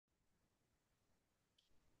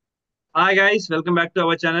Hi guys, welcome back to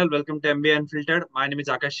our channel. Welcome to MBA Unfiltered. My name is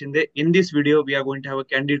Akash Shinde. In this video, we are going to have a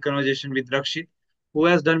candid conversation with Rakshit, who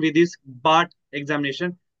has done with this BAAT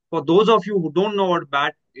examination. For those of you who don't know what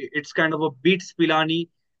BAAT, it's kind of a BITS Pilani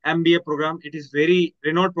MBA program. It is very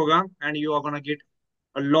renowned program, and you are gonna get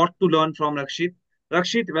a lot to learn from Rakshit.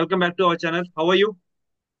 Rakshit, welcome back to our channel. How are you?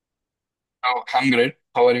 Oh, I'm great.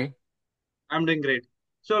 How are you? I'm doing great.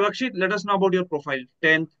 So, Rakshit, let us know about your profile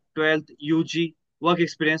 10th, 12th, UG, work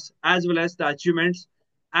experience, as well as the achievements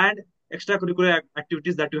and extracurricular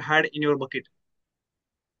activities that you had in your bucket.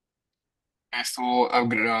 Okay, so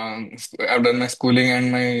I've done my schooling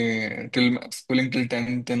and my till schooling till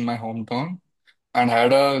 10th in my hometown and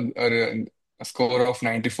had a score of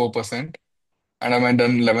 94%. And I've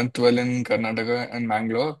done 11th, 12 in Karnataka and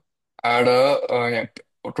Bangalore. I had a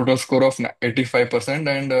total score of 85%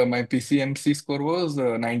 and my PCMC score was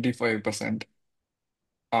 95%.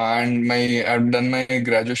 And I've done my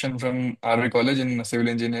graduation from RV College in civil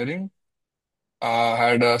engineering.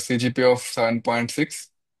 Had a CGPA of 7.6.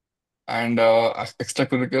 And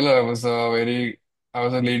extracurricular, I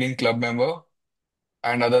was a leading club member.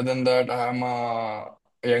 And other than that, I'm a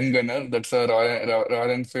young gunner. That's a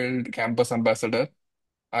Royal Enfield campus ambassador.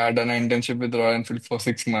 I had done an internship with Royal Enfield for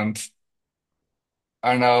 6 months.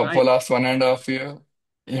 And for Nice. last 1.5 year,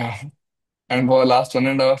 yeah. And for last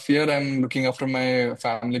 1.5 year, I'm looking after my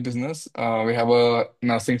family business. We have a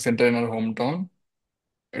nursing center in our hometown.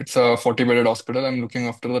 It's a 40-bedded hospital. I'm looking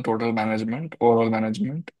after the total management, overall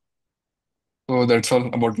management. So that's all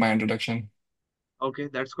about my introduction. Okay,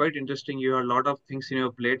 that's quite interesting. You have a lot of things in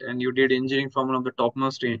your plate, and you did engineering from one of the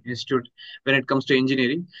topmost institute when it comes to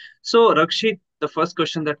engineering. So, Rakshit, the first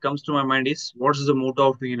question that comes to my mind is, what is the motto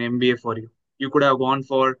of doing an MBA for you? You could have gone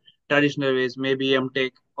for traditional ways, maybe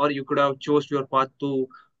MTech, or you could have chose your path to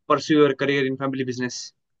pursue your career in family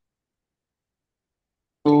business.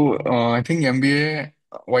 So, I think MBA,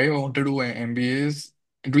 why I want to do an MBA is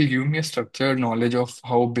it will give me a structured knowledge of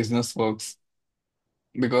how business works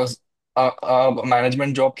because a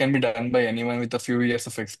management job can be done by anyone with a few years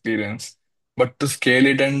of experience. But to scale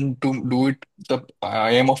it and to do it the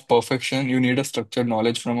aim of perfection, you need a structured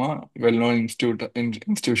knowledge from a well-known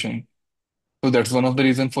institution. So that's one of the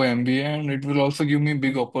reasons for MBA, and it will also give me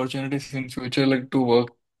big opportunities in future, like to work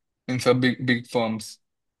in some big firms.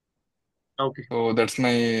 Okay. So that's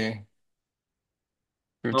my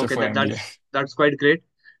future Okay, for MBA. that's quite great.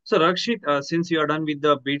 So, Rakshit, since you are done with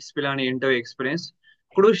the BITS Pilani interview experience,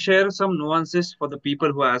 could you share some nuances for the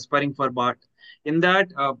people who are aspiring for BAT? In that,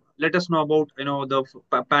 let us know about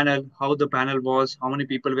the panel, how the panel was, how many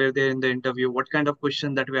people were there in the interview, what kind of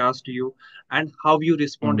question that we asked you, and how you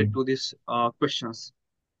responded to these questions.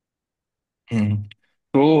 Hmm.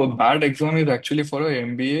 So bad exam is actually for a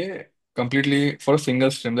MBA completely for a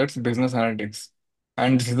single stream. That's business analytics,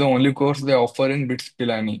 and this is the only course they offer in BITS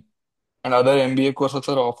Pilani. And other MBA courses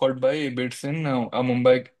are offered by BITS in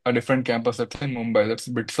Mumbai, a different campus that's in Mumbai. That's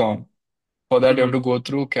BITS on. For that, you have Hmm. to go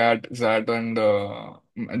through CAT, XAT, and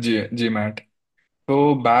GMAT.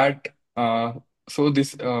 So BAT, so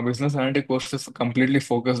this business analytic course is completely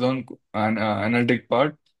focused on an analytic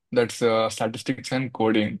part. That's statistics and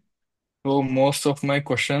coding. So most of my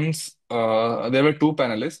questions, there were two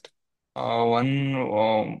panelists.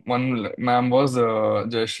 One ma'am was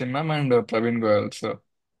Jayashree ma'am and Praveen Goyal sir.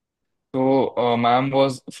 So ma'am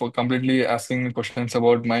was for completely asking me questions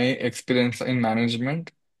about my experience in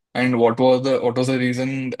management and what was the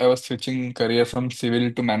reason I was switching career from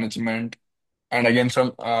civil to management and again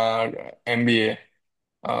from MBA.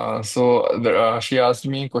 She asked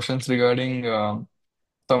me questions regarding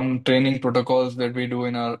some training protocols that we do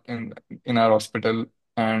in our hospital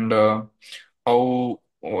and how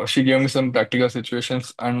she gave me some practical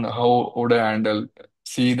situations and how would I handle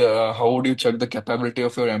see the how would you check the capability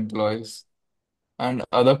of your employees and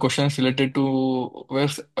other questions related to were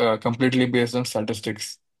completely based on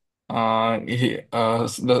statistics. The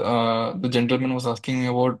gentleman was asking me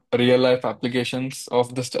about real life applications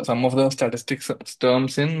of some of the statistics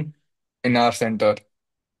terms in our center.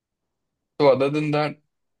 So other than that,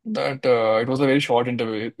 it was a very short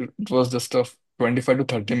interview. It was just a 25 to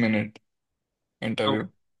 30 minute Okay. interview.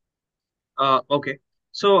 Okay.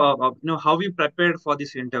 So, how you prepared for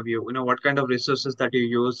this interview? What kind of resources that you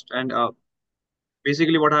used, and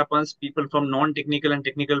basically what happens, people from non-technical and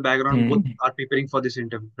technical background both Hmm. are preparing for this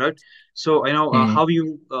interview, right? So Hmm. how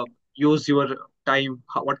you use your time,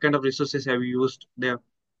 what kind of resources have you used there?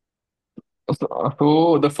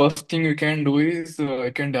 So the first thing you can do is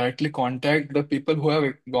you can directly contact the people who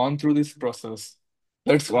have gone through this process.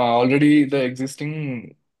 That's already the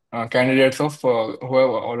existing candidates of who have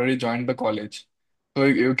already joined the college. So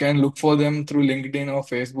you can look for them through LinkedIn or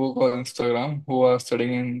Facebook or Instagram who are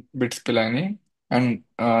studying in BITS Pilani, and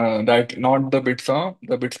that not the BITS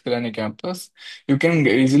Pilani campus. You can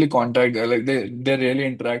easily contact like they're really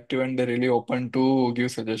interactive and they're really open to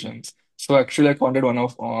give suggestions. So actually, I contacted one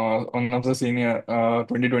of the senior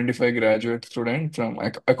 2025 graduate student from I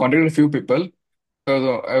contacted a few people.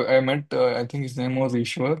 So I met, I think his name was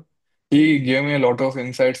Ishwar. He gave me a lot of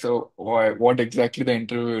insights of what exactly the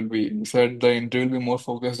interview will be. He said the interview will be more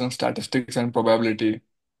focused on statistics and probability.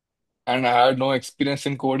 And I had no experience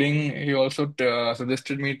in coding. He also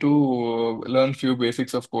suggested me to learn few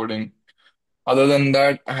basics of coding. Other than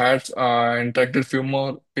that, I had interacted few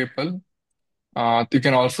more people. You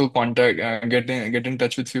can also get in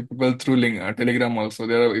touch with few people through Telegram also.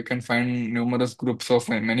 You can find numerous groups of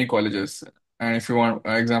many colleges. And if you want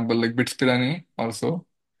example like BITS Pilani also.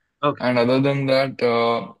 Okay. And other than that,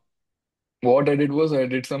 what I did was I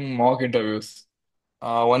did some mock interviews.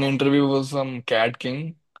 One interview was from Cat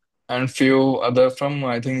King and few other from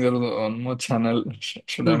I think there was one more channel.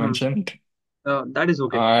 Should I Mm-hmm. mention it? That is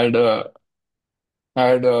okay. I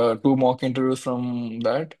had two mock interviews from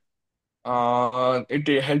that.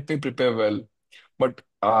 It helped me prepare well. But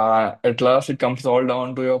at last, it comes all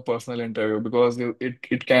down to your personal interview because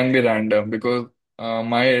it can be random because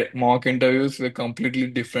my mock interviews were completely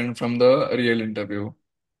different from the real interview.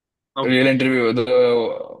 Okay. Real interview,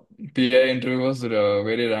 the PI interview was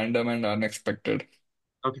very random and unexpected.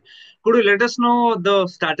 Okay. Could you let us know the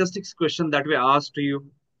statistics question that we asked to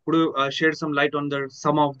you? Could you shed some light on the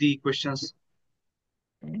some of the questions?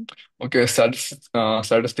 Okay,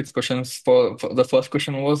 statistics questions for the first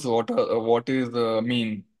question was what is the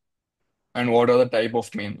mean and what are the type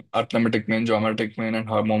of mean? Arithmetic mean, geometric mean, and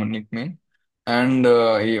harmonic mean. And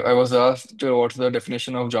I was asked what's the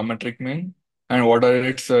definition of geometric mean and what are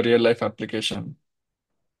its real life application.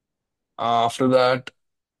 After that,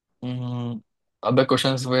 mm, other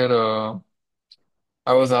questions were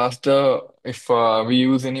I was asked if we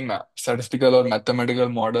use any ma statistical or mathematical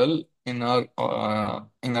model in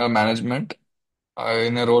our management,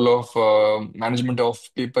 in a role of management of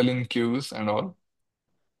people in queues and all.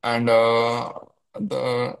 And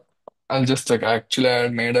the I'll just check. Actually, I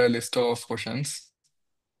had made a list of questions.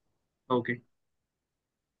 Okay.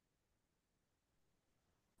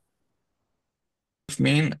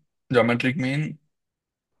 Mean, geometric mean,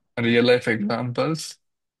 real life examples,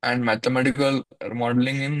 and mathematical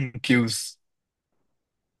modeling in queues.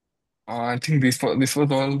 I think this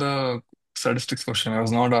was all the statistics question. I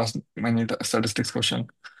was not asked many statistics question.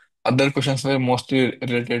 Other questions were mostly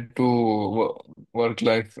related to work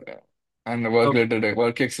life and Okay.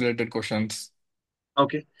 work related questions.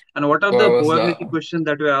 Okay. And what are So I the was probability question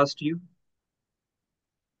that we asked you?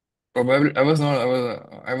 probably I was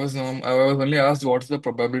only asked what's the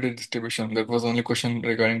probability distribution. That was only question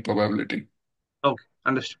regarding probability. Okay.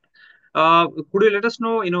 Understood. Could you let us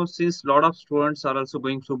know, since a lot of students are also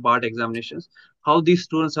going through BART examinations, how these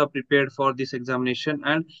students are prepared for this examination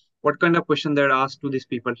and what kind of question they're asked to these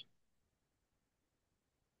people?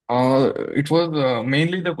 It was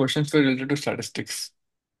mainly the questions were related to statistics.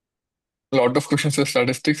 A lot of questions were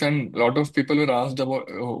statistics, and a lot of people were asked about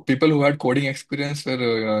people who had coding experience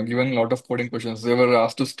were given a lot of coding questions. They were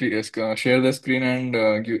asked to share their screen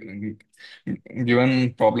and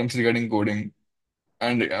given problems regarding coding,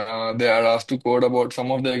 and they are asked to code about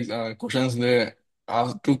some of the questions they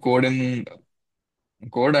asked to code in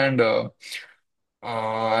code and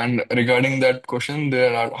regarding that question,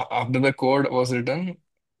 there are after the code was written,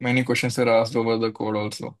 many questions were asked over the code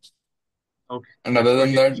also. Okay. And That's other quite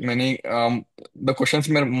than that, interesting. many the questions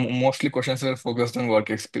were mostly questions were focused on work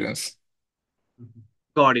experience. Mhm.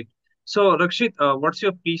 Got it. So, Rakshit, what's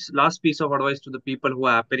your last piece of advice to the people who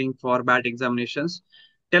are appearing for BAT examinations?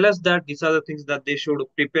 Tell us that these are the things that they should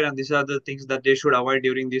prepare and these are the things that they should avoid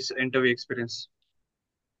during this interview experience.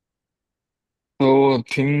 So,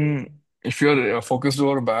 if you're focused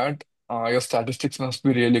over bad, your statistics must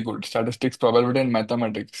be really good. Statistics, probability, and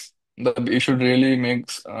mathematics. You should really make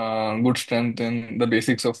good strength in the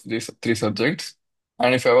basics of these three subjects.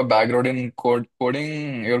 And if you have a background in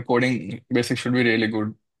coding, your coding basics should be really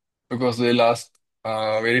good because they'll ask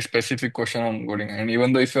very specific question on coding. And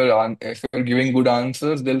even though if you're giving good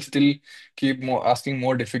answers, they'll still keep asking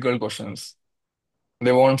more difficult questions.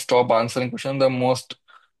 They won't stop answering question.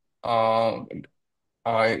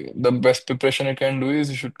 Uh, the best preparation you can do is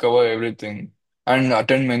you should cover everything and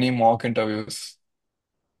attend many mock interviews.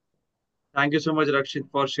 Thank you so much, Rakshit,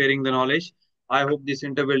 for sharing the knowledge. I hope this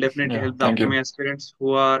interview will definitely Yeah, help the thank upcoming you. aspirants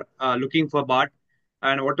who are looking for BAT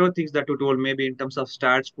and whatever things that you told, maybe in terms of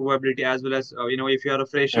stats, probability, as well as if you are a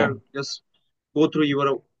Yeah, fresher, just go through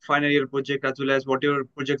your final year project as well as whatever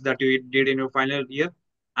projects that you did in your final year,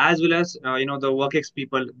 as well as the work ex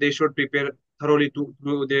people. They should prepare thoroughly to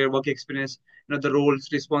through their work experience, the roles,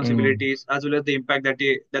 Mm. responsibilities, as well as the impact that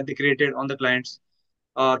they created on the clients.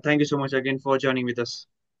 Thank you so much again for joining with us.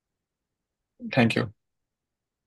 Thank you.